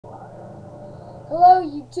Hello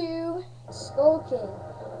YouTube, Skull Kid.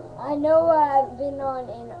 I know I haven't been on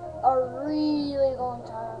in a really long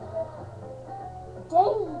time, but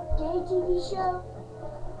dang, gay TV show.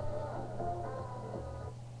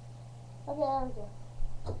 Okay, I'm good.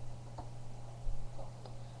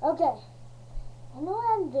 Okay, I know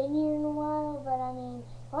I haven't been here in a while, but I mean,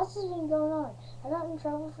 lots has been going on. I got in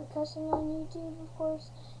trouble for cussing on YouTube, of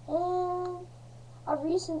course, and I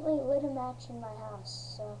recently lit a match in my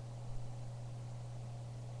house, so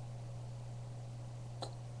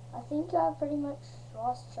I think I pretty much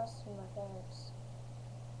lost trust in my parents.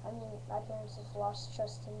 I mean, my parents have lost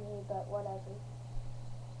trust in me, but whatever.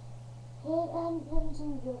 It hasn't been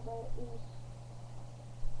too good lately.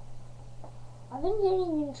 I've been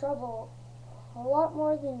getting in trouble a lot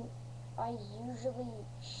more than I usually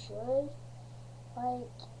should.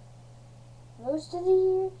 Like, most of the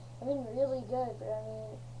year, I've been really good, but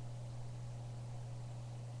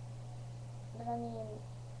I mean,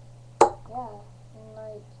 yeah, and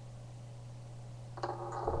like,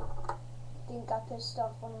 I think I pissed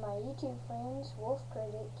off one of my YouTube friends,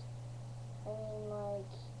 wolfcritic. I mean,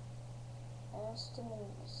 like, I asked him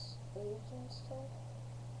his age and stuff.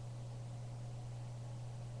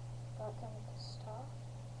 Got kind of pissed off.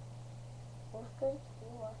 wolfcritic, if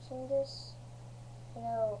you're watching this, you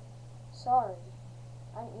know, sorry.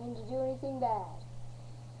 I didn't mean to do anything bad.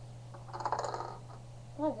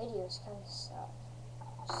 My videos kind of suck.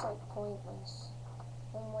 Just like pointless.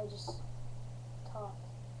 Normally just talk.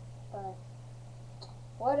 But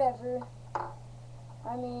whatever.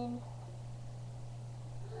 I mean,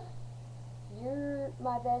 you're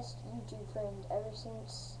my best YouTube friend ever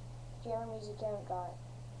since Jeremy's account got,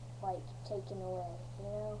 like, taken away, you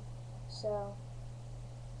know? So,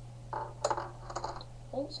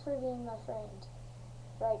 thanks for being my friend.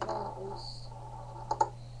 Right now, at least.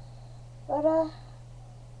 But,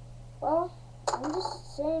 well, I'm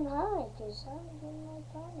just saying hi, because I haven't been,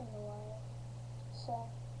 like, on in a while. So,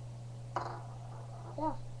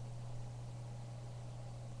 yeah.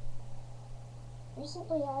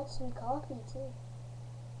 Recently I had some coffee, too.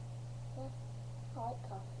 Yeah, I like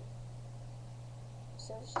coffee.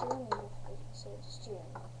 So does Jeremy, so does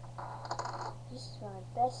Jeremy. He's my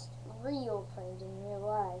best real friend in real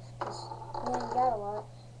life, because we ain't got a lot.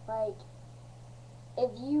 Like,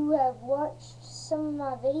 if you have watched some of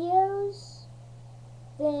my videos,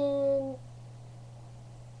 then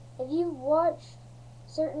if you've watched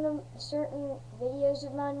certain videos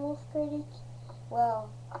of mine, wolfcritic, well,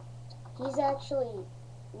 he's actually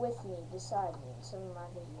with me, beside me in some of my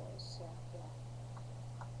videos, so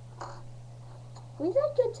yeah. We've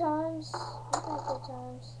had good times.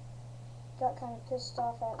 Got kind of pissed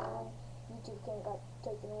off at me when YouTube got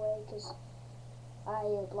taken away because I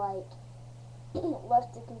had, like,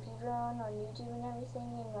 left the computer on YouTube and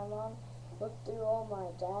everything, and my mom looked through all my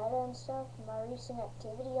data and stuff, my recent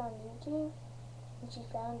activity on YouTube, and she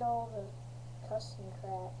found all the cussing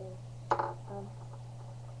crap, and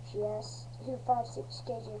she asked who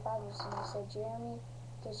 56KJ5 was, and I said Jeremy,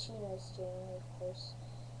 because she knows Jeremy, of course,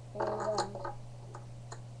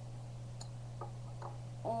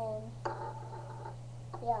 and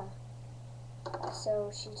yeah,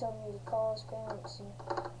 so she told me to call his parents and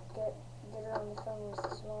get her on the phone with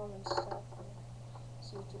his mom and stuff, and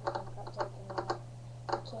his YouTube account got taken away.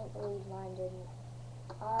 I can't believe mine didn't.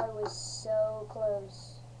 I was so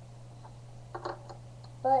close.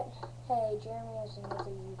 But, hey, Jeremy has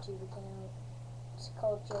another YouTube account. It's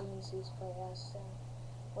called JNC's Playhouse, so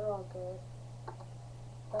we're all good.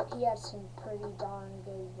 But he had some pretty darn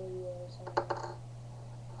good videos on it.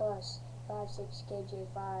 Plus,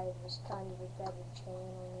 56KJ5 was kind of a better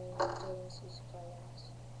channel than JNC's Playhouse.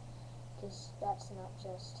 Because that's not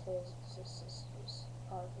just his, it's his sister's,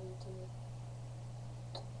 partly too.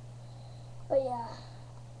 But yeah,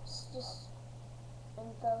 it's just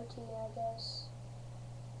info to you, I guess.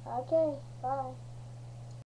 Okay, bye.